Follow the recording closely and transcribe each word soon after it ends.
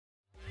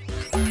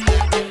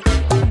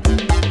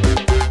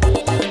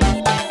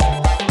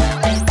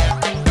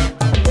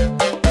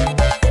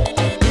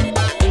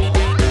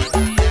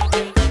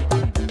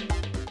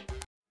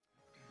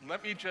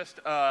me just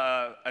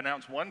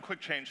announce one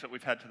quick change that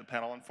we've had to the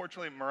panel.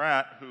 Unfortunately,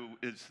 Murat, who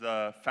is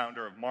the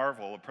founder of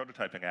Marvel, a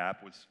prototyping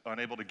app, was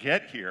unable to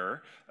get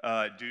here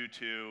due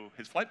to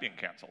his flight being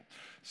canceled.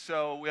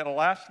 So we had a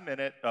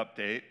last-minute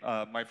update.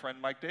 My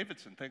friend Mike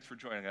Davidson, thanks for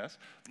joining us.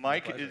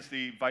 Mike is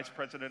the vice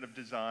president of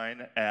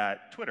design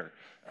at Twitter,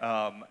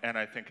 and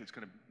I think it's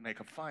going to make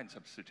a fine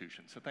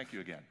substitution. So thank you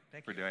again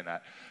for doing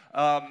that.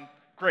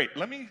 Great.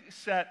 Let me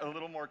set a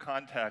little more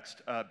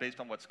context based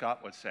on what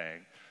Scott was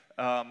saying.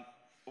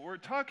 We're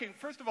talking,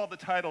 first of all, the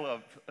title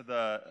of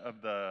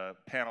the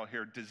panel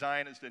here,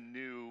 Design is the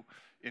New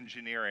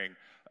Engineering.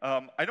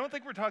 I don't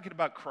think we're talking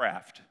about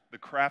craft, the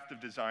craft of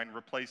design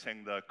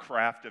replacing the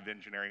craft of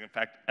engineering. In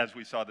fact, as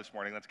we saw this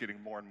morning, that's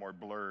getting more and more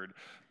blurred.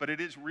 But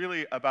it is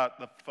really about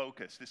the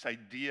focus, this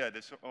idea,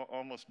 this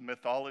almost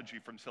mythology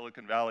from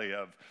Silicon Valley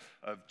of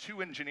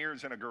two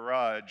engineers in a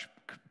garage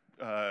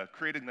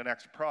creating the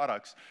next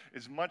products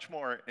is much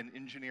more an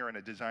engineer and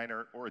a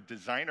designer, or a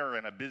designer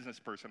and a business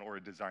person, or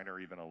a designer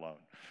even alone.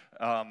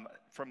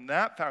 From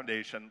that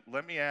foundation,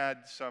 let me add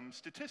some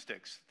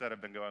statistics that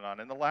have been going on.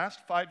 In the last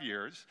 5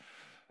 years,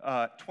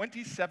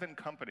 27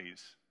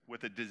 companies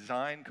with a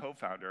design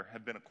co-founder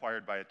have been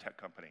acquired by a tech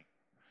company.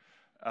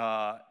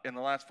 In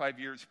the last 5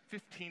 years,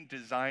 15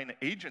 design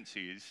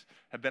agencies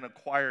have been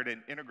acquired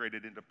and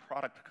integrated into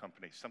product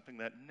companies, something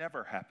that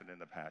never happened in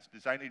the past.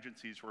 Design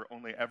agencies were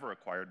only ever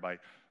acquired by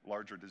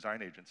larger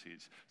design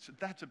agencies. So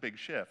that's a big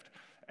shift.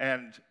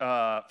 And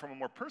from a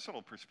more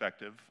personal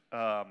perspective,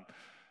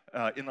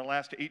 in the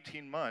last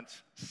 18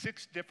 months,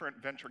 6 different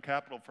venture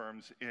capital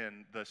firms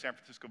in the San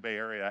Francisco Bay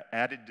Area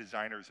added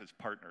designers as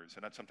partners,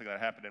 and that's something that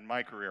happened in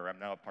my career. I'm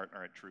now a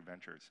partner at True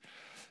Ventures.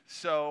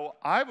 So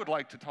I would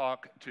like to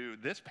talk to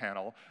this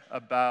panel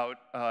about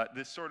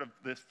this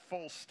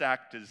full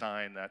stack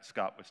design that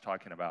Scott was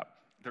talking about.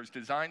 There's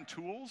design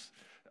tools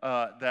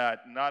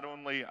that not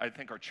only, I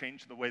think, are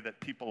changing the way that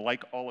people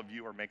like all of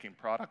you are making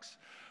products,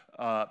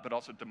 but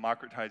also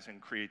democratizing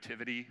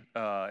creativity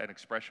and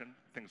expression.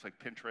 Things like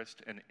Pinterest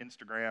and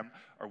Instagram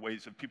are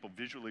ways of people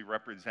visually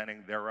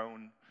representing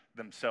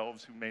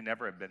themselves who may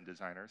never have been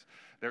designers.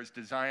 There's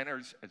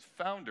designers as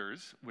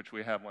founders, which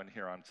we have one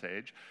here on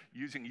stage,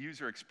 using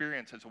user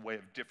experience as a way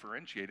of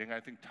differentiating. I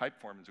think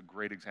Typeform is a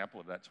great example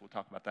of that, so we'll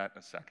talk about that in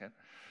a second.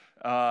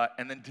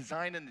 And then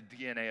design in the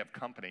DNA of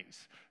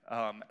companies.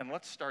 And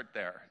let's start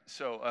there.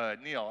 So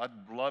Neil,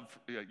 I'd love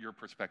your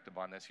perspective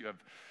on this. You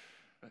have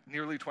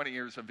nearly 20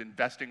 years of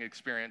investing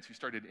experience. You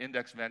started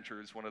Index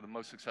Ventures, one of the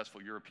most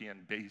successful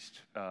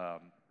European-based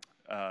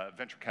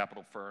venture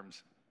capital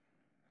firms.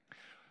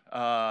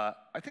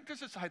 I think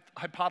there's this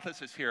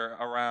hypothesis here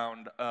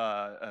around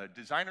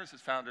designers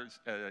as founders,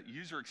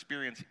 user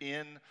experience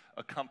in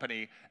a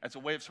company as a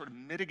way of sort of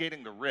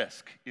mitigating the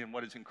risk in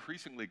what is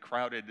increasingly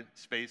crowded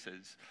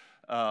spaces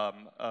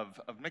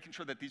of making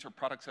sure that these are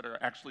products that are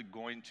actually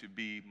going to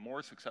be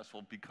more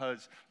successful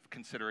because of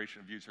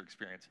consideration of user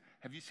experience.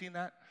 Have you seen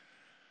that?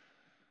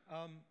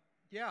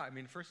 Yeah, I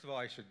mean, first of all,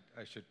 I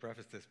should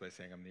preface this by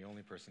saying I'm the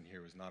only person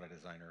here who's not a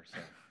designer, so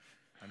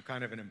I'm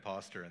kind of an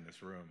imposter in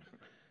this room.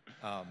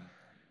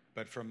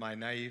 But from my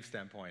naive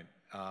standpoint,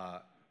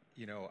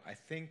 you know, I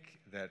think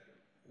that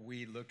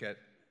we look at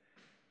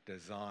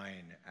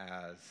design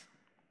as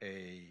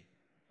a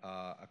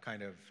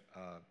kind of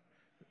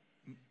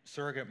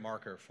surrogate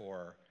marker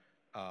for,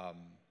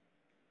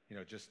 you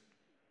know, just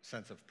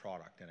sense of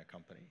product in a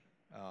company.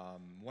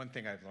 One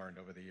thing I've learned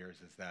over the years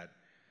is that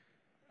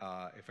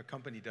if a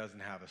company doesn't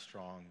have a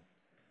strong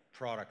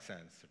product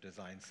sense or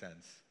design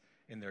sense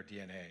in their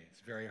DNA, it's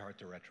very hard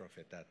to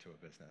retrofit that to a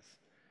business.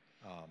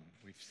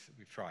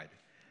 We've tried,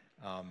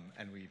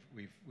 and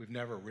we've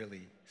never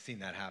really seen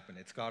that happen.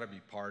 It's got to be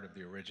part of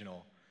the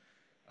original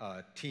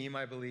team,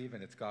 I believe,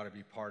 and it's got to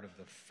be part of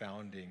the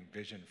founding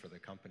vision for the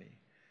company.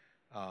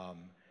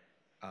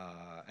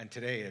 And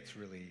today, it's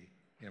really,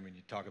 you know, I mean,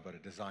 you talk about a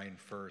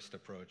design-first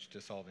approach to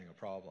solving a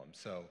problem.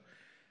 So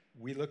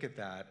we look at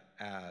that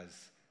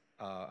as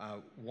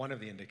one of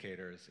the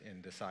indicators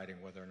in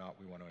deciding whether or not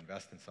we want to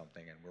invest in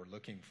something, and we're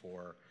looking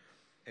for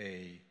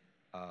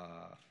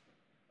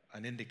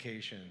an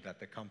indication that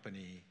the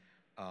company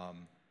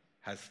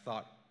has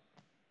thought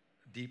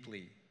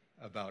deeply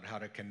about how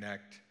to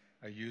connect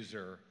a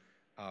user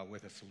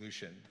with a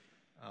solution,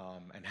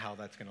 and how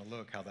that's going to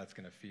look, how that's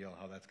going to feel,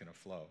 how that's going to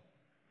flow.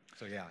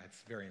 So yeah,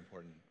 it's very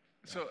important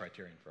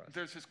criterion for us.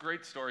 There's this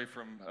great story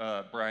from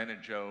Brian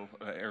and Joe,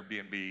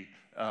 Airbnb,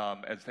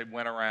 as they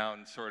went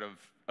around sort of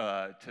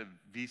to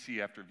VC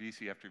after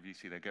VC after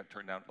VC. They got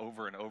turned down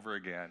over and over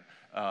again.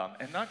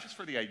 And not just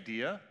for the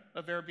idea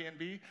of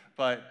Airbnb,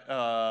 but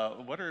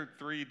what are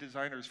 3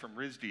 designers from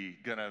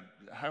RISD gonna,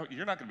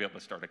 you're not gonna be able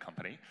to start a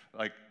company.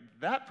 Like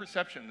that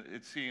perception,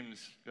 it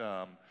seems,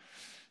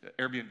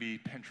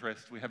 Airbnb,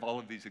 Pinterest, we have all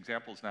of these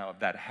examples now of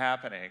that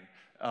happening.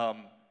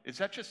 Is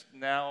that just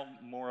now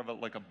more of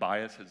a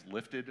bias has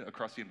lifted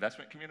across the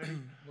investment community?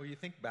 Well, you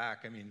think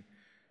back, I mean,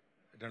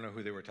 I don't know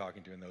who they were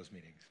talking to in those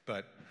meetings,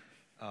 but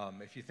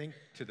if you think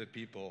to the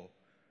people,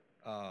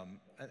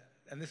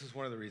 and this is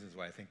one of the reasons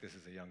why I think this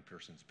is a young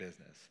person's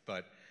business,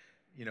 but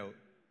you know,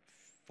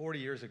 40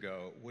 years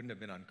ago, it wouldn't have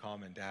been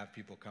uncommon to have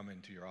people come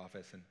into your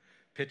office and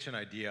pitch an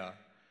idea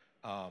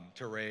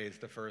to raise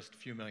the first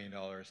few $1 million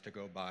to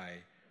go buy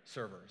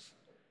servers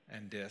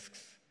and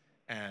disks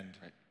and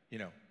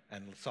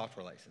and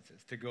software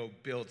licenses to go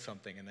build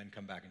something and then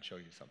come back and show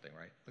you something,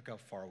 right? Look how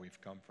far we've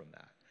come from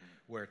that.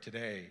 Where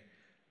today,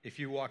 if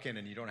you walk in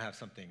and you don't have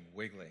something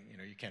wiggling,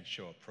 you can't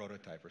show a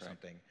prototype or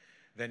something,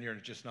 then you're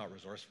just not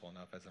resourceful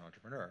enough as an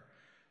entrepreneur.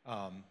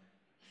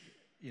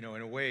 In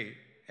a way,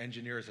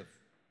 engineers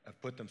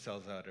have put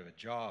themselves out of a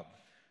job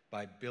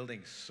by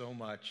building so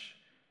much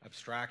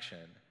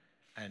abstraction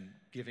and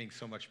giving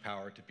so much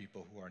power to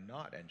people who are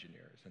not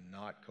engineers and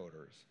not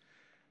coders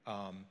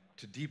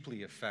to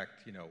deeply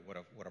affect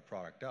what a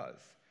product does.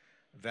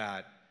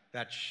 That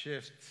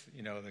shifts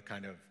the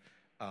kind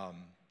of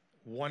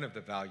one of the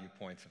value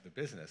points of the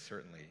business,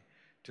 certainly,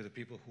 to the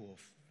people who will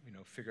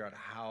figure out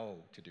how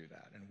to do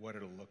that and what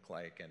it'll look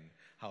like and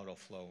how it'll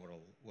flow,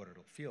 what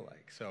it'll feel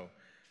like. So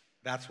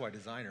that's why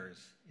designers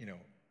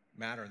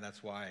matter, and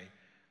that's why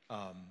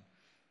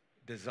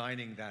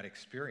designing that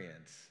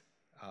experience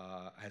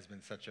has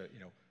been such a,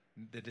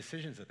 the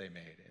decisions that they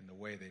made and the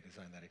way they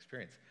designed that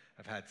experience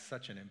have had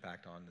such an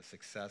impact on the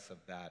success of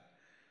that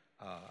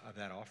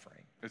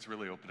offering. It's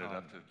really opened it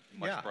up to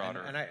much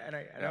broader. And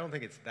I don't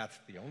think that's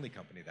the only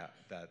company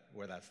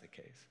where that's the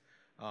case.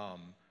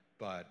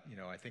 But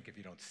I think if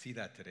you don't see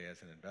that today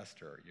as an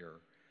investor,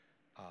 you're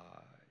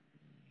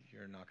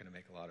not going to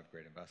make a lot of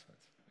great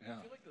investments. Yeah.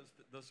 I feel like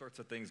those sorts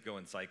of things go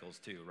in cycles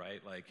too,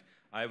 right? Like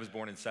I was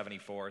born in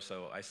 '74,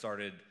 so I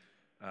started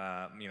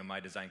my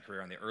design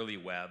career on the early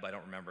web. I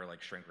don't remember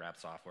like shrink wrap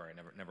software.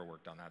 I never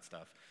worked on that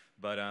stuff.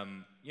 But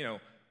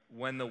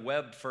when the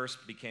web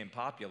first became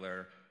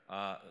popular,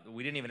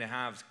 we didn't even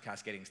have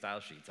cascading style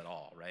sheets at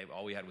all, right?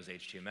 All we had was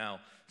HTML.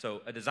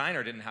 So a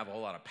designer didn't have a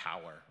whole lot of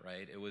power,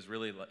 right? It was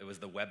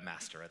the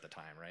webmaster at the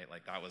time, right?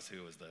 Like that was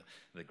who was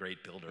the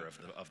great builder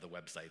of the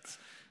websites.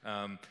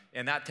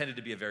 And that tended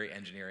to be a very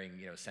engineering,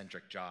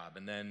 centric job.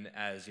 And then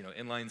as,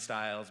 inline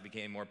styles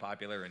became more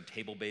popular and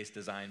table-based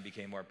design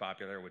became more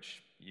popular,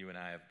 which you and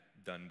I have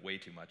done way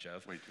too much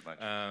of. Way too much.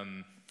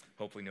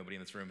 Hopefully nobody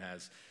in this room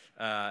has.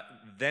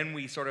 Then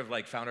we sort of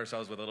like found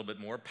ourselves with a little bit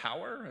more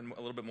power and a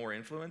little bit more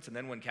influence. And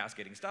then when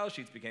cascading style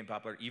sheets became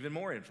popular, even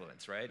more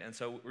influence, right? And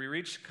so we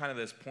reached kind of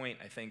this point,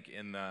 I think,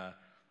 in the,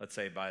 let's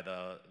say by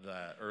the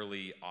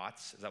early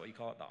aughts, is that what you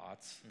call it, the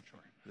aughts? Sure.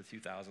 The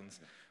 2000s,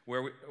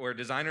 where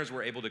designers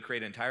were able to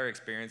create entire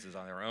experiences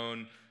on their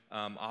own,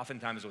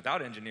 oftentimes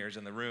without engineers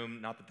in the room.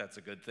 Not that that's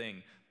a good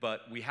thing,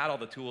 but we had all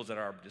the tools at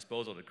our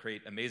disposal to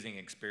create amazing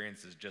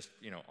experiences just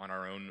on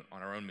our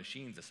own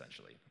machines,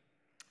 essentially.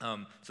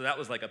 So that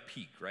was like a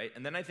peak, right?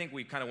 And then I think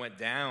we kind of went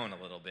down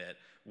a little bit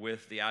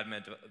with the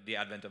advent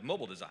of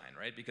mobile design,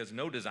 right? Because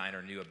no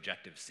designer knew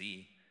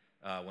Objective-C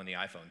when the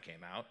iPhone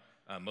came out.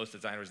 Most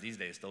designers these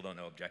days still don't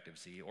know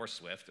Objective-C or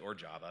Swift or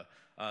Java.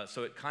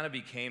 So it kind of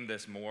became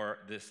this more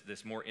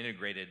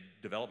integrated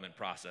development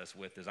process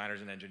with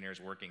designers and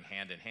engineers working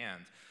hand in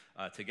hand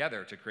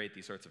together to create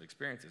these sorts of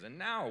experiences. And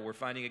now we're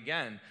finding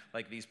again,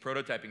 like these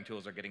prototyping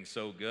tools are getting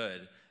so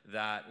good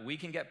that we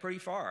can get pretty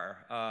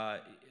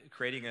far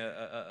creating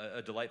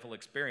a delightful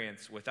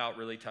experience without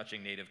really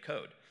touching native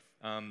code.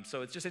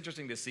 So it's just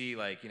interesting to see,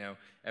 like,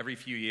 every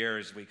few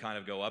years we kind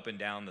of go up and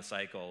down the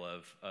cycle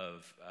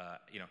of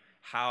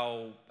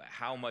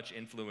how much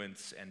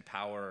influence and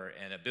power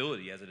and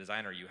ability as a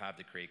designer you have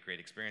to create great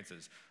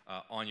experiences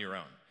on your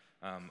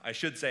own. I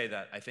should say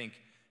that I think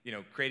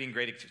creating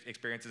great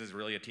experiences is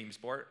really a team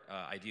sport.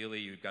 Ideally,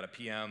 you've got a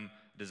PM,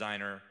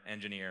 designer,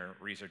 engineer,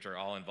 researcher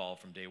all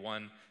involved from day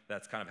one.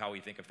 That's kind of how we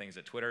think of things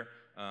at Twitter,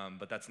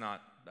 but that's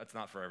not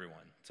for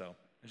everyone. So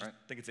I just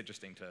think it's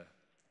interesting to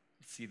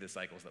see the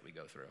cycles that we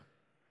go through.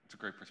 It's a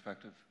great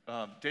perspective.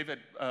 David,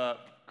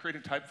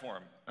 creating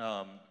Typeform,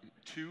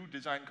 2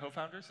 design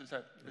co-founders, is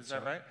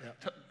that right?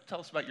 Yeah.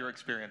 Tell us about your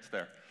experience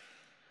there.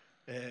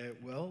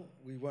 Well,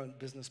 we weren't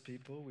business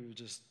people, we were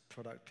just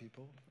product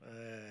people.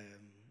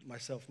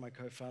 Myself and my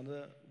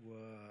co-founder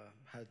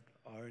had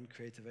our own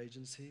creative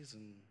agencies,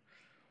 and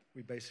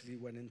we basically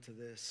went into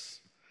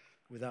this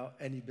without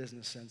any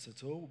business sense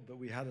at all, but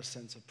we had a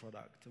sense of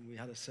product, and we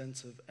had a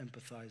sense of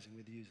empathizing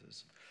with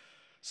users.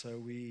 So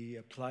we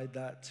applied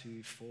that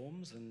to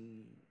forms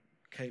and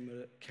came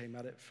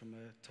at it from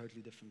a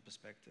totally different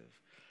perspective.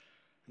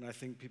 And I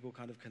think people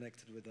kind of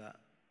connected with that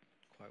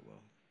quite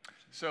well.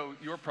 So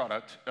your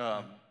product,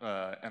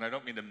 and I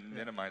don't mean to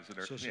minimize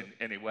it in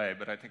any way,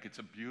 but I think it's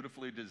a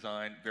beautifully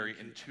designed, very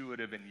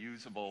intuitive and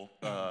usable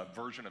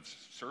version of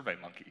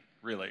SurveyMonkey,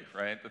 really,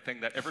 right? The thing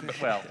that everybody,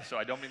 well, so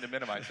I don't mean to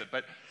minimize it,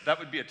 but that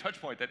would be a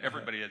touch point that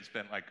everybody has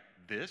been like,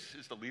 this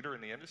is the leader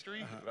in the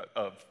industry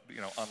of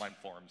online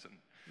forums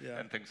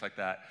and things like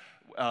that.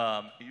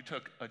 You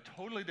took a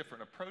totally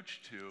different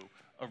approach to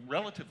a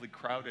relatively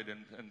crowded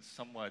and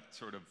somewhat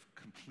sort of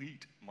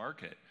complete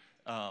market.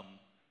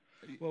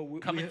 Well,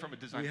 coming from a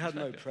design we had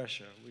no perspective.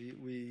 pressure.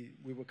 We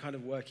were kind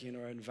of working in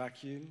our own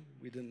vacuum.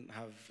 We didn't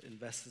have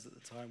investors at the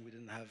time. We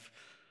didn't have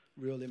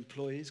real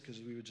employees because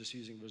we were just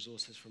using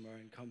resources from our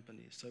own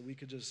company. So we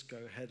could just go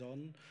head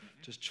on,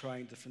 just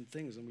trying different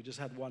things. And we just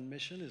had one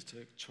mission, is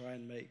to try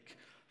and make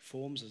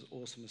forms as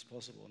awesome as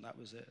possible, and that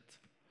was it.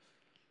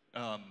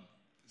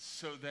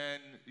 So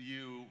then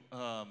you,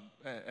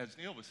 as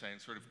Neil was saying,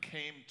 sort of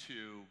came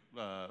to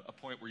a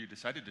point where you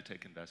decided to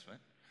take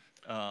investment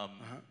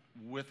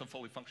with a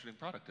fully functioning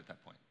product at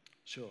that point.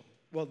 Sure.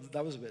 Well,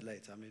 that was a bit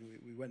later. I mean,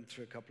 we went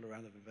through a couple of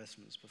rounds of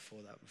investments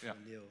before that, before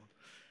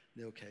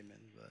Neil came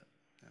in, but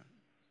yeah.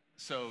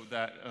 So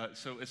that,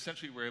 so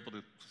essentially we're able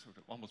to sort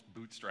of almost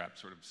bootstrap,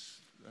 sort of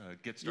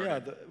get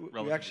started.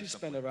 Yeah, we actually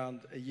spent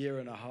around a year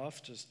and a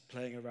half just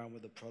playing around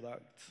with the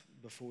product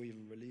before we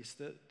even released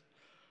it,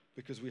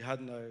 because we had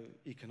no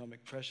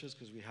economic pressures,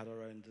 because we had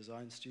our own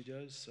design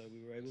studios, so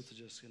we were able to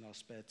just, in our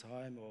spare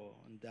time or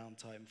in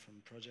downtime from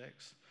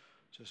projects,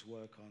 just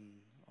work on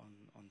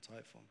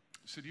Typeform.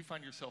 So do you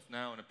find yourself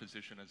now in a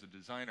position as a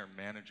designer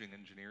managing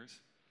engineers?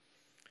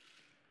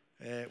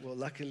 Well,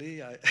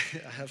 luckily, I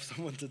have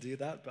someone to do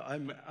that, but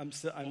I'm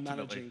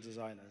managing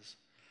designers.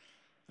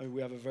 I mean,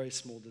 we have a very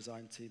small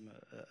design team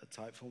at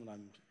Typeform, and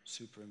I'm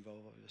super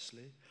involved,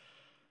 obviously.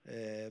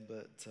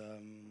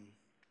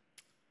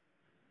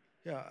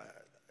 Yeah,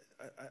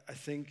 I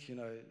think, you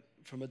know,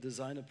 from a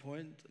designer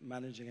point,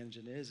 managing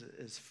engineers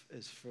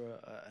is for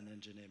an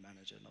engineer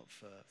manager, not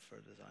for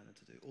a designer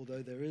to do.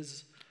 Although there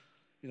is,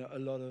 you know, a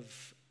lot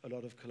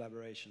of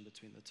collaboration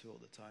between the two all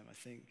the time. I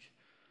think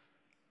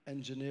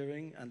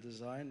engineering and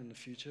design in the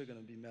future are going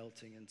to be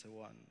melting into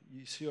one.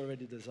 You see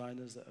already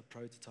designers that are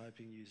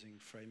prototyping using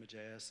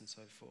Framer.js and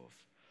so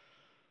forth.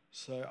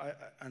 So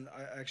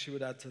I actually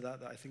would add to that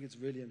I think it's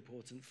really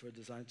important for a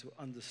designer to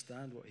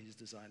understand what he's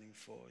designing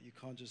for. You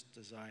can't just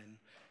design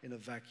in a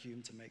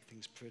vacuum to make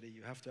things pretty.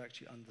 You have to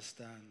actually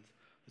understand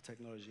the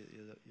technology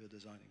that you're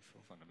designing for.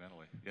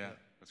 Fundamentally, yeah.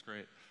 That's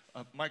great.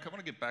 Mike, I want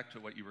to get back to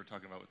what you were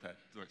talking about with that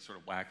sort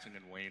of waxing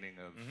and waning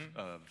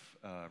of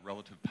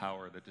relative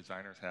power that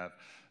designers have.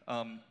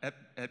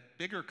 At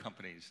bigger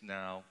companies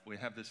now, we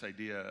have this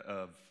idea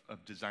of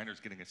designers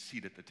getting a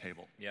seat at the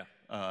table. Yeah.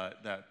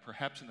 That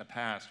perhaps in the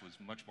past was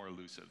much more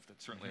elusive.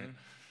 That certainly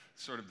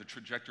sort of the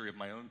trajectory of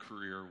my own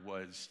career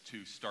was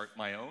to start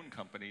my own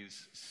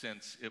companies,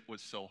 since it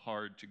was so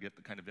hard to get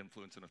the kind of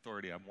influence and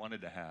authority I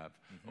wanted to have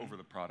over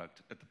the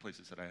product at the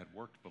places that I had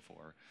worked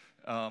before.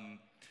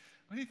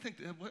 What do you think?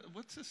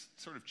 What's this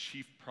sort of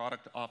chief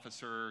product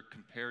officer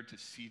compared to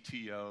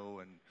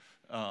CTO,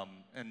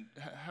 and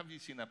have you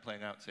seen that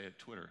playing out, say, at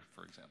Twitter,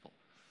 for example?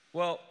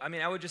 Well, I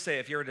mean, I would just say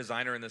if you're a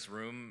designer in this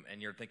room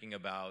and you're thinking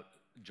about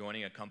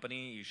joining a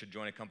company, you should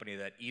join a company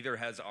that either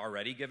has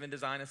already given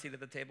design a seat at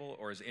the table,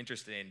 or is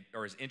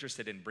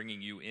interested in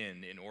bringing you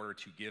in order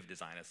to give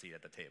design a seat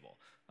at the table.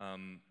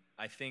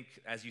 I think,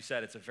 as you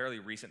said, it's a fairly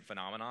recent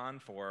phenomenon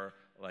for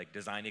like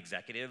design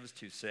executives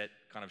to sit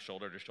kind of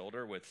shoulder to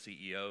shoulder with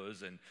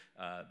CEOs and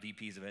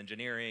VPs of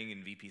engineering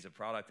and VPs of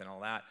product and all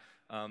that.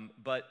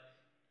 But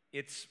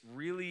it's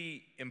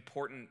really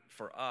important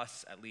for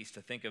us, at least,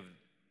 to think of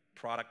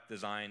product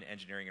design,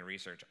 engineering, and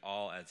research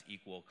all as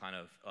equal kind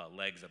of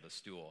legs of a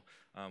stool.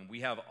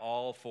 We have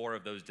all four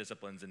of those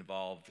disciplines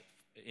involved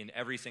in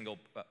every single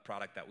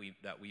product that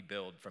we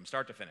build from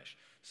start to finish.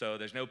 So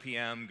there's no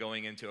PM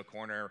going into a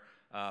corner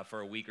for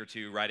a week or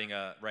two writing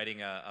a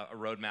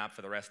roadmap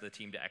for the rest of the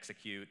team to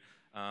execute.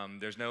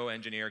 There's no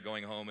engineer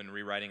going home and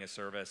rewriting a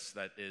service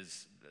that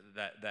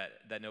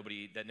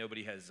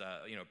nobody has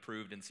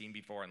approved and seen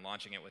before and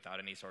launching it without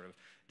any sort of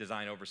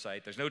design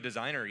oversight. There's no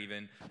designer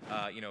even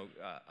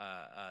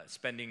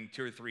spending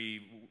 2 or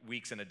 3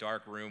 weeks in a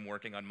dark room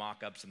working on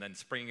mock-ups and then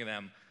springing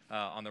them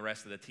on the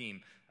rest of the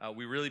team.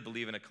 We really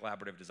believe in a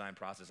collaborative design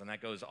process, and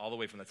that goes all the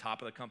way from the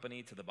top of the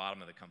company to the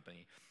bottom of the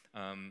company.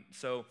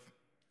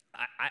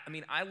 I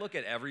mean, I look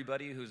at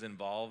everybody who's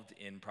involved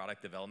in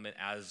product development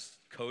as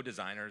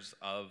co-designers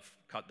of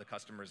the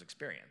customer's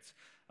experience.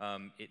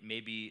 It may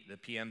be the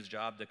PM's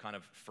job to kind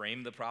of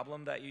frame the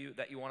problem that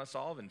you want to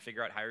solve and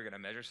figure out how you're going to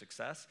measure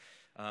success.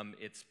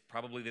 It's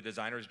probably the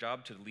designer's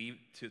job to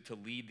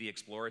lead the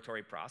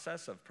exploratory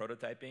process of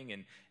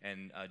prototyping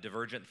and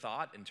divergent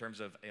thought in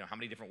terms of how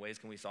many different ways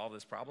can we solve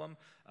this problem.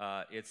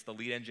 It's the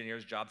lead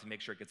engineer's job to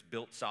make sure it gets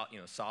built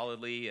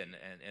solidly and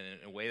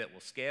in a way that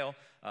will scale.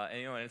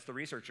 And it's the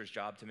researcher's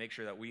job to make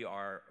sure that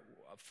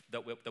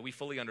we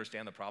fully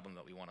understand the problem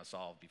that we want to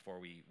solve before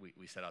we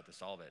set out to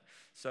solve it.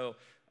 So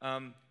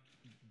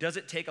does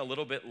it take a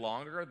little bit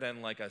longer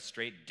than like a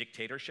straight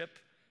dictatorship?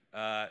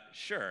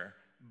 Sure.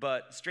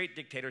 But straight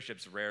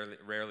dictatorships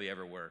rarely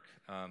ever work.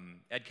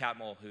 Ed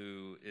Catmull,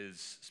 who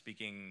is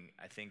speaking,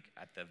 I think,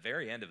 at the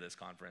very end of this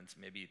conference,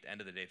 maybe at the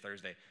end of the day,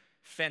 Thursday,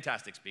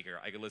 fantastic speaker.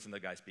 I could listen to the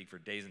guy speak for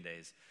days and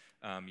days.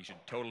 You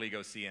should totally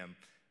go see him.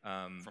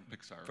 From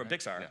Pixar, From right?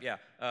 Pixar,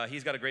 yeah.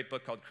 He's got a great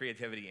book called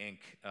Creativity,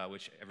 Inc.,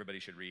 which everybody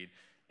should read.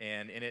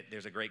 And in it,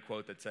 there's a great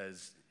quote that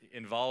says,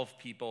 "Involve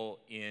people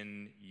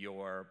in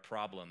your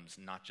problems,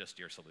 not just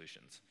your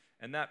solutions."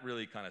 And that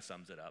really kind of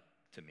sums it up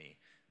to me.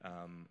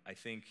 I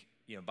think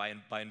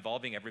by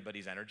involving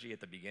everybody's energy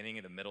at the beginning,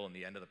 in the middle, and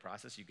the end of the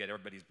process, you get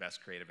everybody's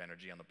best creative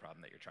energy on the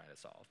problem that you're trying to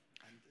solve.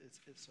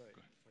 And sorry,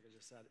 if I could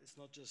just add, it's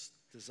not just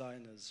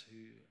designers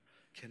who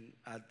can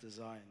add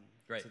design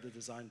to the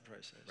design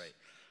process. Right.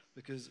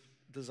 Because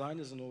design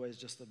isn't always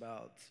just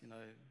about,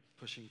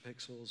 pushing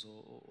pixels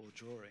or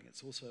drawing.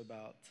 It's also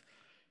about,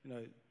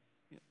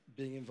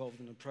 being involved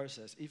in a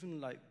process,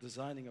 even like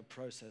designing a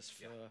process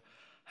for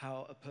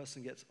how a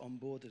person gets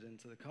onboarded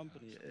into the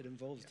company. It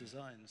involves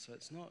design, so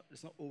it's not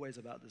always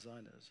about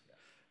designers. Yeah.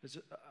 It's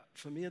just,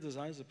 for me, a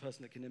designer is a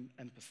person that can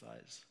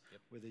empathize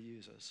with a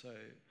user. So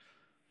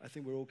I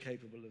think we're all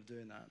capable of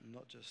doing that, and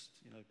not just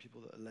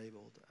people that are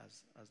labeled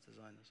as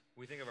designers.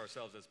 We think of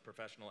ourselves as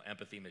professional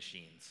empathy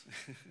machines.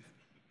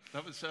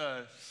 That was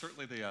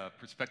certainly the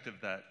perspective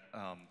that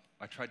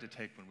I tried to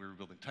take when we were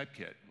building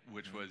Typekit,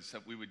 which was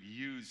that we would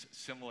use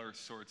similar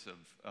sorts of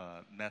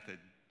method,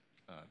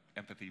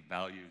 empathy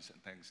values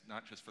and things,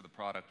 not just for the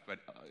product, but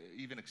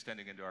even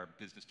extending into our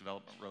business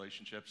development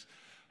relationships.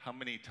 How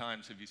many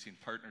times have you seen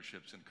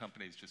partnerships and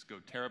companies just go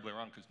terribly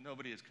wrong because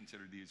nobody has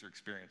considered the user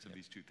experience of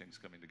these two things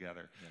coming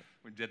together?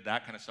 We did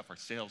that kind of stuff, our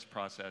sales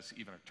process,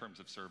 even our terms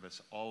of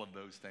service, all of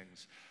those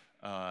things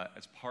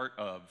as part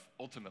of,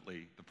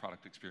 ultimately, the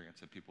product experience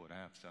that people would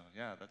have. So,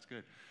 yeah, that's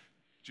good.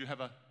 Do you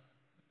have a...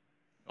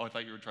 Oh, I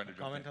thought you were trying to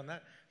comment on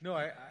that. No,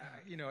 I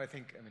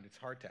think, it's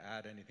hard to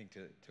add anything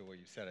to what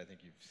you said. I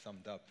think you've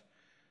summed up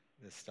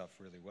this stuff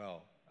really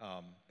well.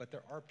 But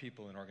there are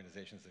people in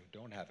organizations who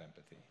don't have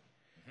empathy.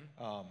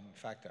 In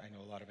fact, I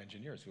know a lot of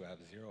engineers who have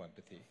zero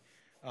empathy,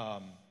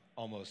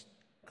 almost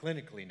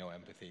clinically no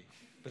empathy.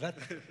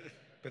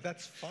 But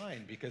that's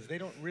fine, because they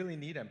don't really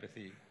need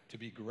empathy to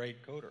be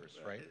great coders,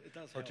 right? It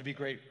does or help. to be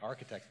great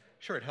architects.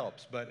 Sure, it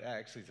helps, but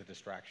actually it's a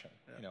distraction.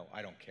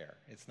 I don't care.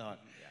 It's not,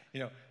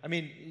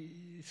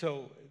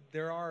 so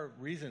there are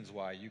reasons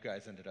why you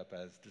guys ended up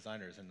as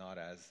designers and not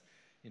as,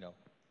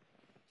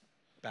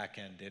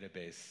 back-end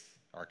database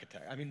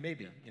architect.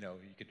 Maybe, you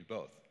could do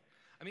both.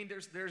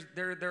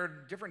 There are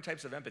different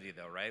types of empathy,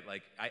 though, right?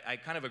 Like, I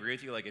kind of agree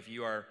with you. Like, if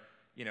you are,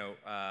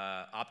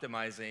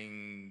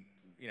 optimizing,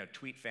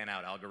 tweet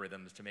fan-out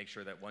algorithms to make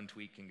sure that one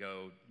tweet can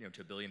go,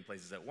 to a billion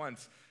places at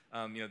once,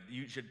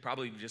 you should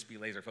probably just be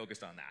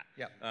laser-focused on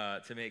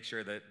that to make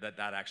sure that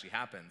actually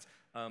happens.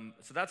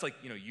 So that's like,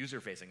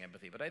 user-facing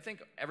empathy. But I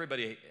think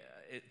everybody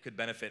it could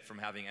benefit from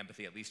having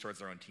empathy, at least towards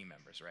their own team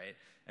members, right?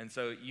 And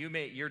so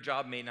your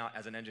job may not,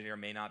 as an engineer,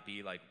 may not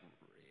be like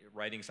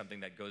writing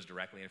something that goes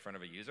directly in front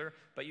of a user,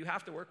 but you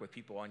have to work with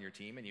people on your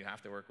team, and you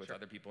have to work with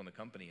other people in the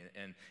company.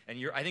 And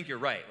I think you're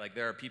right. Like,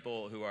 there are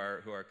people who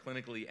are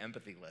clinically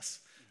empathyless,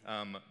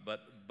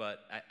 but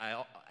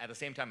I at the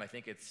same time, I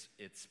think it's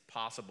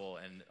possible,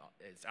 and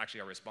it's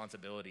actually our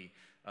responsibility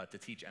to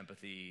teach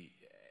empathy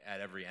at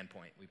every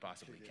endpoint we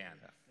possibly can.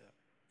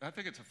 I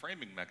think it's a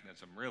framing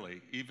mechanism,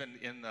 really, even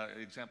in the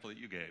example that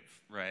you gave,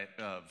 right,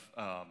 of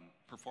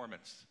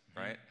performance,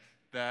 right?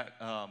 That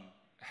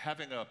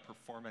having a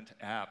performant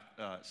app,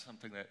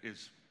 something that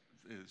is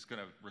going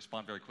to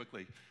respond very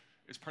quickly,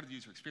 is part of the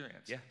user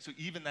experience. Yeah. So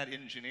even that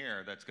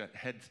engineer that's got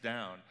heads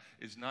down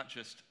is not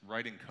just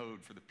writing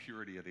code for the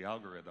purity of the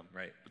algorithm,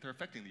 right, but they're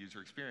affecting the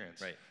user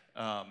experience. Right.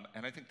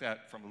 And I think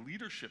that from a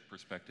leadership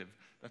perspective,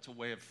 that's a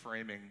way of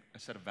framing a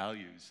set of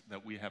values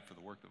that we have for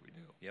the work that we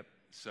do. Yep.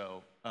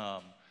 So,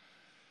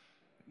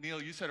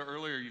 Neil, you said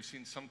earlier you've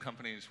seen some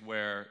companies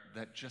where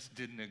that just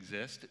didn't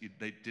exist.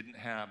 They didn't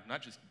have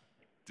not just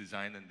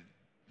design and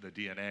the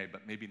DNA,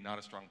 but maybe not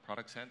a strong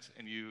product sense.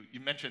 And you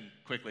mentioned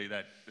quickly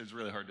that it's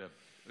really hard to,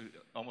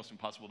 almost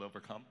impossible to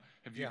overcome.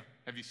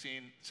 Have you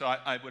seen, so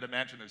I would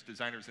imagine there's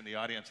designers in the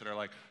audience that are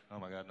like, oh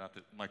my God, not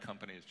that my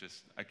company is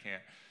just, I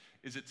can't.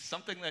 Is it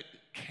something that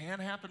can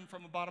happen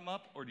from the bottom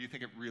up, or do you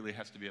think it really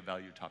has to be a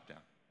value top down?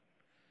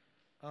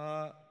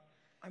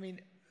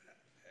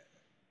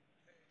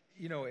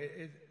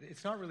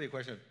 It's not really a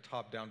question of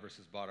top down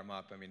versus bottom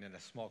up. In a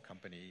small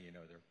company,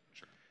 there are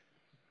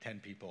 10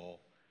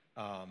 people.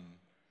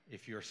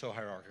 If you're so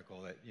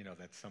hierarchical that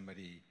that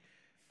somebody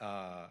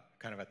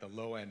kind of at the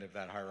low end of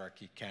that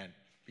hierarchy can't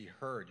be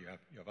heard, you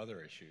have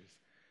other issues.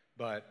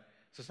 But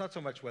so it's not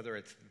so much whether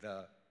it's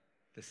the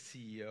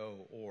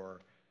CEO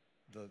or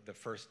the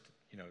first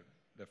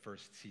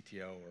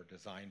CTO or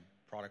design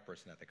product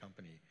person at the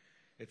company.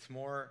 It's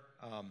more,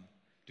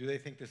 do they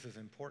think this is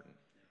important?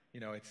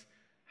 It's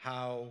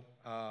how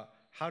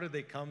did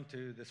they come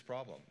to this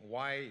problem?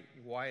 Why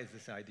is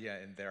this idea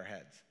in their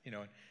heads?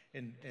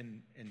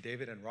 In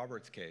David and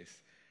Robert's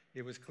case,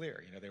 it was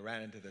clear. They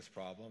ran into this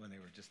problem and they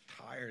were just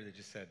tired. They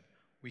just said,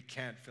 we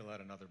can't fill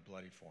out another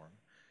bloody form.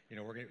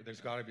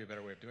 There's got to be a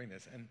better way of doing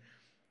this.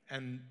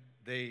 And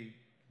they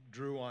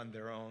drew on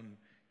their own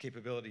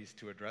capabilities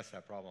to address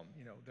that problem.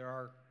 There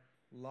are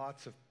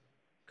lots of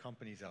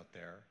companies out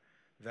there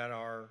that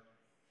are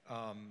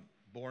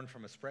born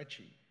from a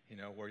spreadsheet,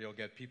 where you'll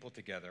get people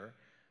together.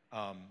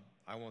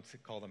 I won't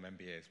call them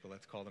MBAs, but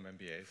let's call them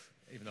MBAs,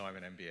 even though I'm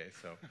an MBA,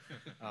 so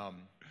a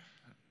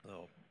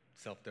little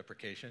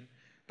self-deprecation.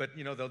 But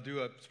they'll do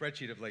a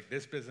spreadsheet of like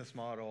this business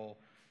model,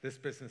 this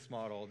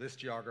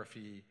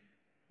geography,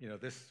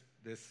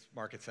 this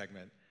market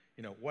segment,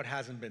 what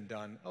hasn't been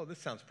done? Oh, this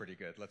sounds pretty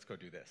good. Let's go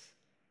do this.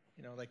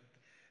 Like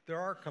there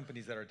are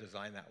companies that are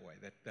designed that way,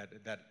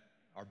 that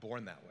are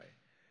born that way.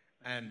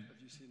 And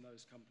have you seen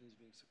those companies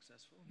being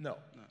successful? No.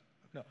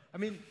 I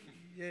mean,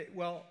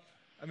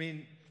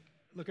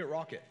 look at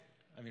Rocket.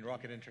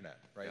 Rocket Internet,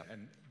 right? Yeah.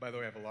 And by the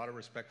way, I have a lot of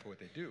respect for what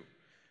they do.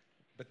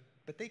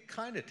 But they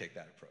kind of take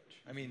that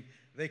approach.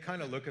 They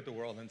kind of look at the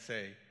world and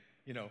say,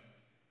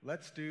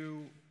 let's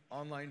do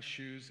online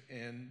shoes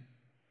in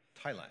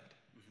Thailand.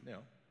 That's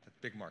a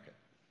big market.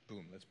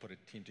 Boom, let's put a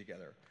team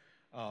together.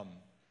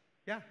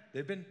 Yeah,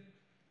 they've been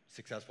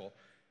successful.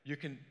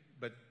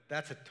 But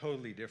that's a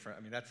totally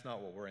different, that's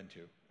not what we're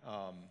into.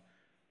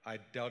 I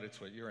doubt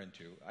it's what you're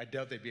into. I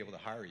doubt they'd be able to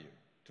hire you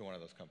to one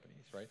of those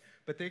companies, right?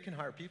 But they can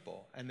hire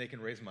people, and they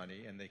can raise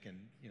money, and they can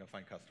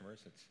find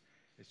customers.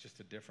 It's just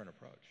a different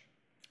approach.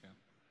 Yeah.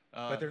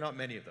 But there are not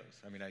many of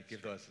those. I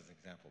give those as an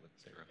example.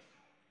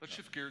 Let's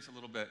shift gears a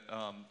little bit.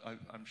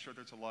 I'm sure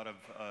there's a lot of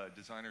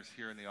designers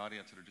here in the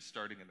audience that are just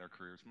starting in their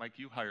careers. Mike,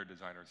 you hire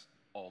designers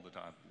all the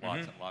time,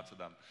 lots and lots of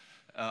them.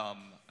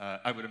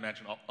 I would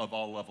imagine of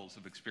all levels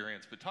of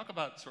experience. But talk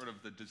about sort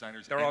of the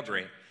designers. They're all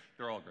great.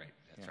 They're all great.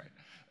 That's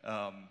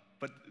right.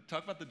 But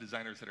talk about the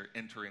designers that are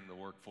entering the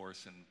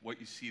workforce and what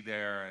you see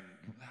there, and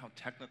how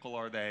technical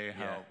are they?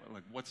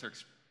 What's their,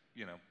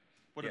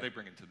 what are they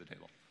bringing to the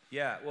table?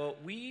 Yeah. Well,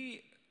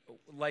 we,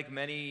 like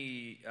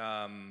many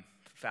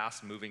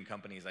fast-moving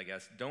companies, I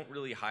guess, don't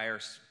really hire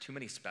too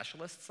many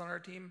specialists on our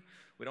team.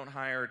 We don't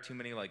hire too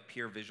many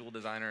peer visual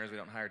designers. We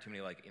don't hire too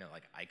many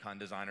icon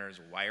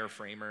designers,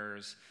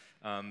 wireframers.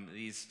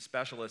 These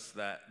specialists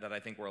that I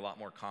think were a lot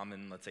more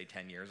common, let's say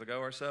 10 years ago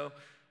or so.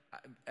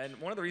 And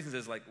one of the reasons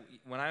is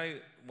when I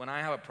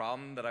have a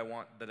problem that I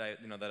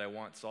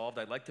want solved,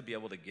 I'd like to be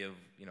able to give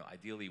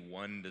ideally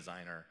one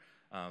designer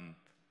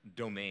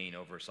domain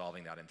over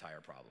solving that entire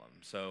problem.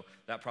 So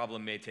that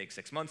problem may take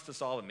 6 months to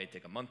solve, it may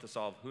take a month to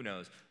solve, who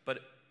knows? But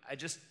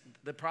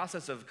the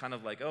process of kind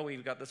of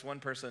we've got this one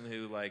person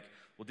who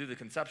will do the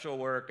conceptual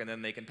work, and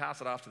then they can pass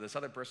it off to this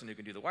other person who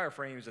can do the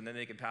wireframes, and then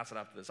they can pass it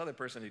off to this other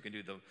person who can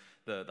do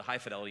the high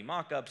fidelity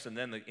mock-ups, and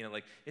then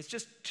it's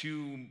just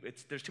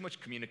there's too much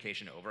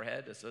communication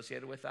overhead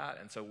associated with that,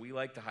 and so we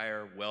like to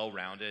hire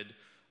well-rounded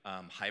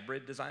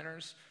hybrid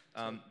designers.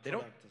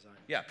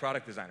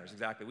 Product designers,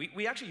 exactly.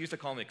 We actually used to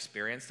call them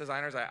experience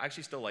designers. I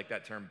actually still like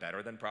that term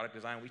better than product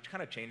design. We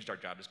kind of changed our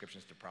job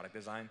descriptions to product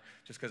design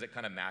just because it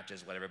kind of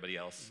matches what everybody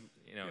else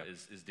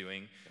is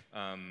doing.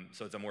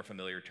 So it's a more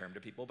familiar term to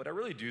people. But I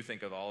really do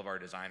think of all of our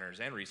designers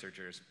and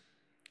researchers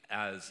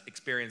as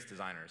experienced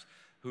designers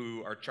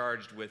who are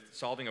charged with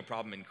solving a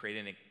problem and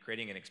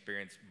creating an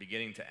experience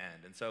beginning to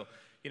end. And so,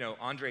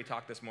 Andre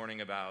talked this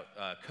morning about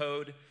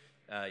code.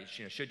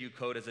 Should you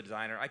code as a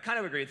designer? I kind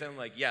of agree with him.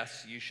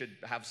 Yes, you should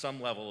have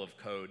some level of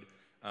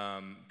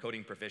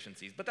coding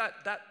proficiencies, but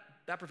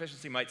that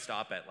proficiency might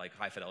stop at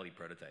high fidelity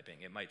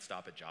prototyping. It might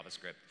stop at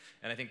JavaScript,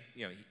 and I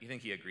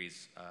think he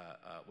agrees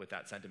with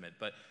that sentiment.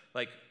 But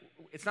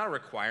it's not a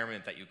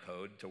requirement that you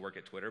code to work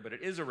at Twitter, but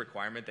it is a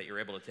requirement that you're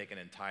able to take an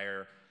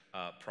entire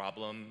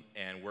problem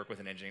and work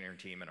with an engineering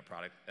team and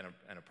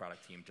a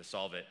product team to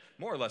solve it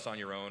more or less on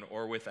your own,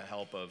 or with the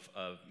help of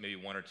maybe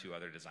one or two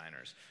other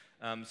designers.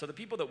 So the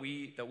people that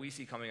we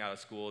see coming out of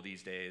school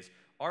these days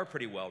are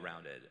pretty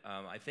well-rounded.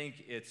 I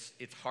think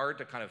it's hard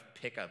to kind of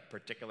pick a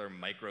particular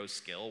micro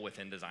skill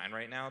within design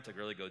right now to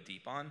really go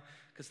deep on,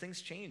 because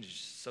things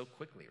change so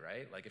quickly,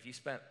 right? If you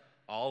spent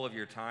all of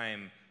your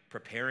time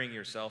preparing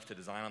yourself to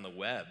design on the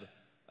web,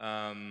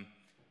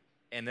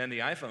 and then the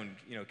iPhone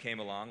came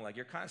along,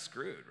 you're kind of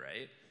screwed,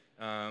 right?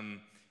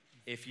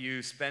 If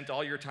you spent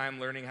all your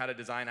time learning how to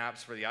design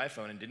apps for the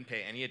iPhone and didn't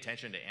pay any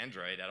attention to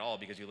Android at all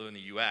because you live in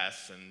the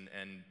US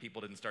and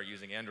people didn't start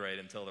using Android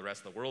until the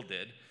rest of the world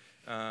did,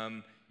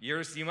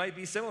 you might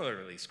be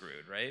similarly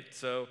screwed, right?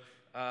 So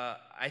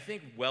I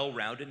think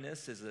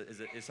well-roundedness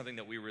is something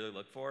that we really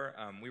look for.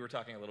 We were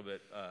talking a little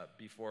bit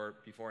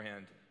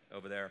beforehand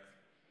over there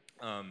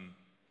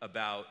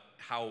about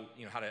how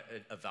to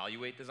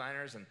evaluate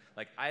designers, and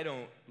I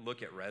don't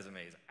look at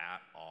resumes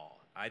at all.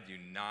 I do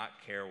not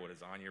care what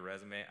is on your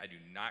resume. I do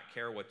not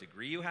care what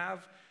degree you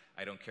have.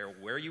 I don't care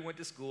where you went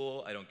to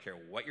school. I don't care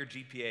what your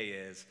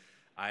GPA is.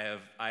 I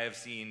have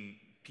seen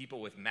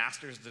people with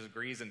master's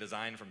degrees in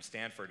design from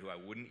Stanford who I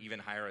wouldn't even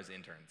hire as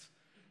interns.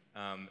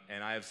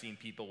 And I have seen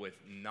people with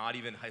not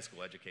even high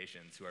school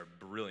educations who are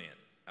brilliant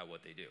at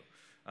what they do.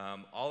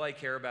 All I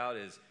care about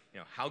is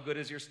how good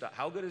is your stuff?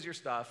 How good is your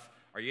stuff?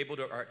 Are you able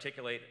to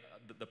articulate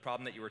the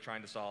problem that you were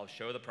trying to solve,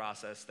 show the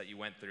process that you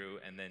went through,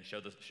 and then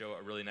show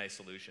a really nice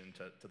solution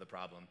to the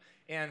problem?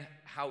 And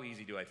how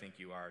easy do I think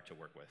you are to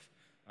work with?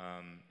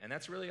 And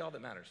that's really all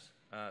that matters.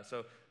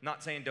 So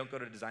not saying don't go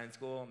to design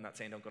school. I'm not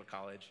saying don't go to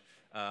college.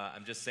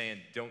 I'm just saying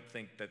don't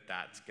think that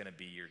that's going to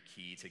be your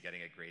key to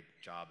getting a great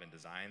job in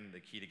design. The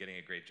key to getting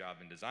a great job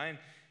in design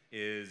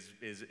is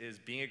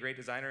being a great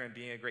designer and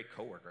being a great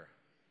coworker.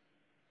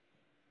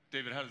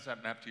 David, how does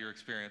that map to your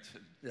experience?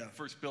 Yeah.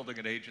 First building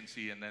an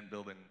agency and then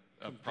building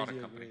a product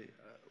company.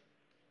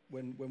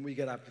 When we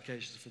get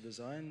applications for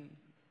design,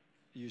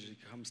 usually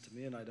comes to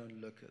me, and I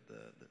don't look at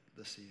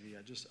the CV.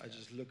 I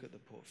just look at the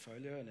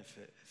portfolio, and if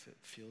it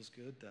feels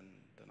good, then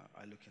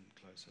I look in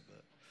closer.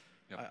 But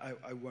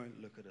I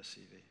won't look at a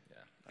CV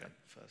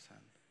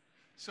firsthand.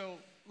 So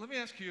let me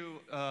ask you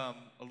a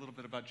little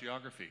bit about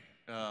geography.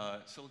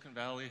 Silicon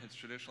Valley has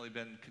traditionally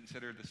been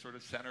considered the sort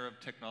of center of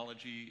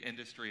technology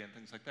industry and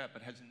things like that,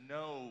 but has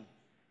no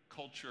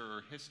culture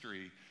or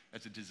history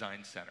as a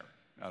design center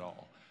at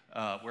all.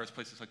 Whereas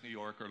places like New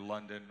York or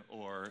London,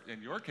 or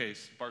in your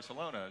case,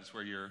 Barcelona is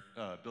where you're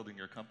building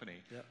your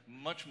company,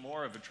 much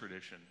more of a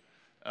tradition.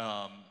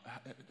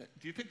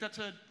 Do you think that's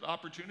an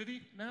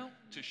opportunity now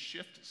to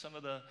shift some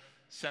of the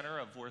center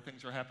of where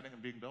things are happening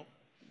and being built?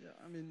 Yeah,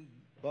 I mean,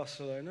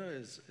 Barcelona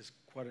is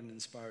quite an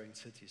inspiring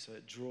city, so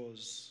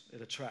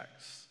it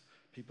attracts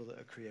people that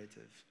are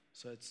creative.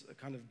 So it's a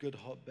kind of good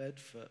hotbed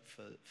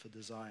for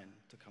design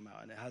to come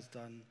out, and it has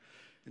done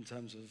in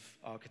terms of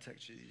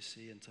architecture you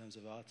see, in terms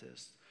of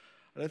artists.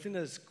 I don't think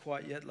there's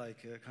quite yet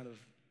like a kind of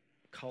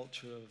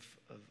culture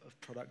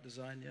of product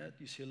design yet.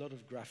 You see a lot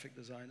of graphic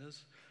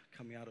designers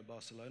coming out of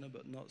Barcelona,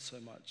 but not so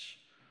much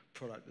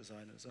product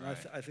designers. And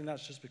I think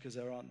that's just because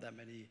there aren't that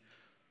many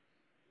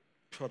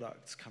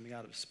products coming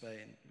out of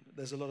Spain.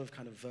 There's a lot of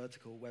kind of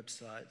vertical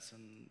websites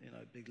and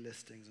big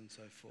listings and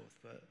so forth,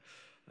 but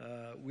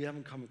we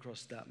haven't come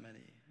across that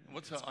many.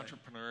 What's the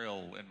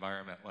entrepreneurial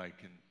environment like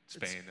in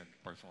Spain and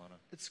Barcelona?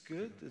 It's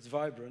good. It's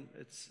vibrant.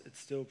 It's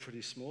still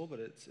pretty small, but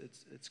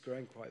it's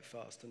growing quite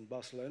fast. And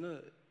Barcelona,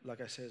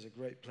 like I say, is a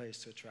great place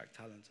to attract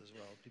talent as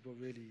well. People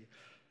really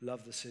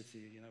love the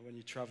city. When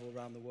you travel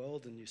around the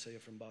world and you say you're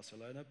from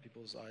Barcelona,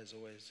 people's eyes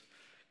always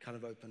kind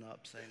of open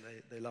up, saying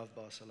they love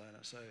Barcelona.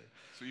 So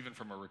even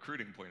from a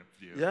recruiting point of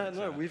view,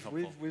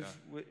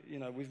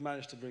 we've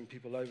managed to bring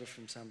people over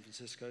from San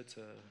Francisco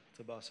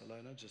to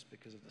Barcelona just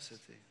because of the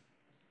city.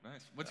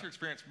 Nice. What's your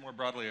experience more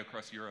broadly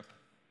across Europe?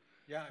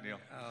 Yeah, Neil?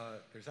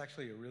 There's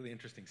actually a really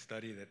interesting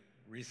study that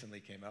recently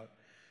came out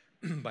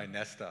by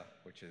Nesta,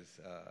 which is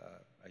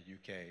a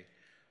UK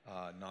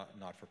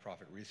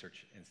not-for-profit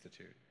research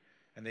institute,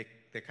 and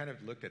they kind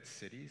of looked at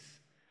cities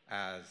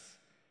as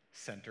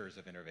centers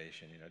of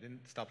innovation.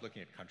 Didn't stop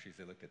looking at countries,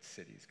 they looked at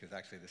cities, because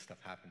actually this stuff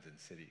happens in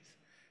cities.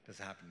 It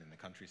doesn't happen in the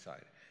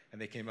countryside.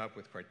 And they came up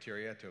with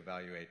criteria to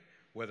evaluate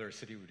whether a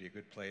city would be a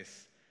good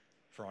place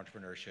for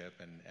entrepreneurship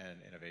and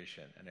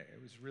innovation. And it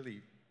was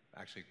really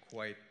actually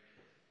quite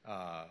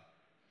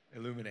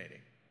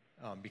illuminating,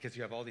 because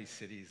you have all these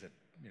cities that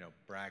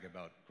brag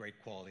about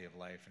great quality of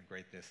life and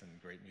great this and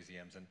great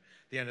museums. And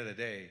at the end of the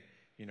day,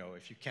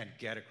 if you can't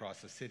get across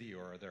the city,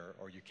 or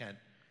you can't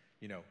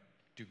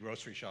do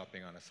grocery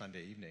shopping on a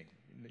Sunday evening,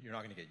 you're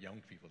not going to get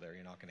young people there.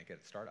 You're not going to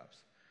get startups.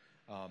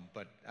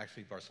 But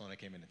actually, Barcelona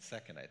came in at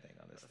second, I think,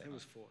 on this thing. It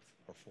was fourth.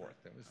 Or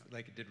fourth. It was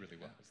it did really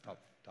well. It was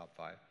top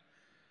five.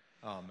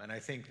 And I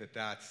think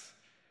that's.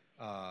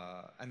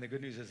 And the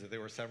good news is that there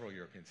were several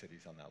European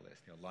cities on that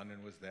list.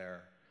 London was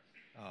there,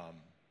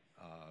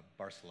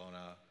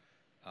 Barcelona,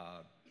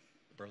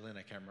 Berlin.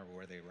 I can't remember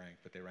where they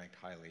ranked, but they ranked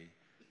highly.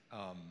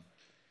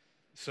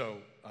 So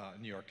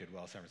New York did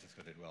well. San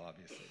Francisco did well,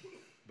 obviously,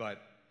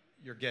 but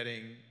you're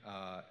getting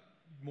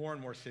more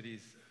and more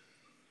cities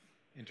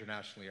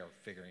internationally are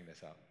figuring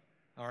this out.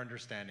 Our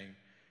understanding,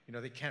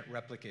 they can't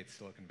replicate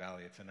Silicon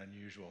Valley. It's an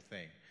unusual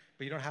thing.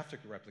 But you don't have to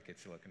replicate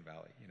Silicon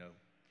Valley.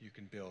 You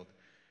can build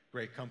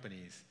great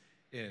companies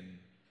in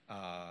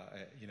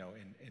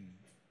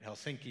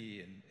Helsinki,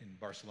 in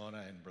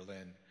Barcelona, in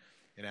Berlin,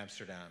 in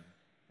Amsterdam,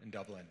 in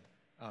Dublin.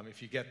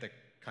 If you get the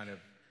kind of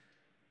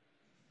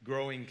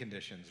growing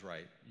conditions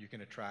right, you can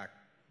attract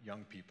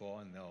young people,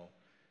 and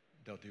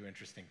they'll do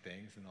interesting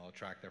things, and they'll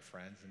attract their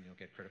friends, and you'll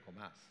get critical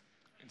mass.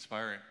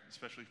 Inspiring,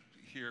 especially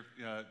here,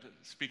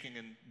 speaking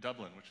in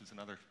Dublin, which is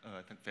another,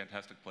 I think,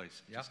 fantastic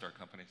place to start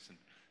companies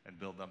and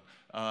build them.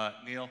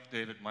 Neil,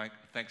 David, Mike,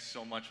 thanks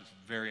so much. It's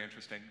very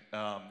interesting.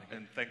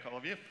 And thank all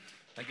of you.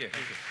 Thank you.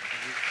 Thank you.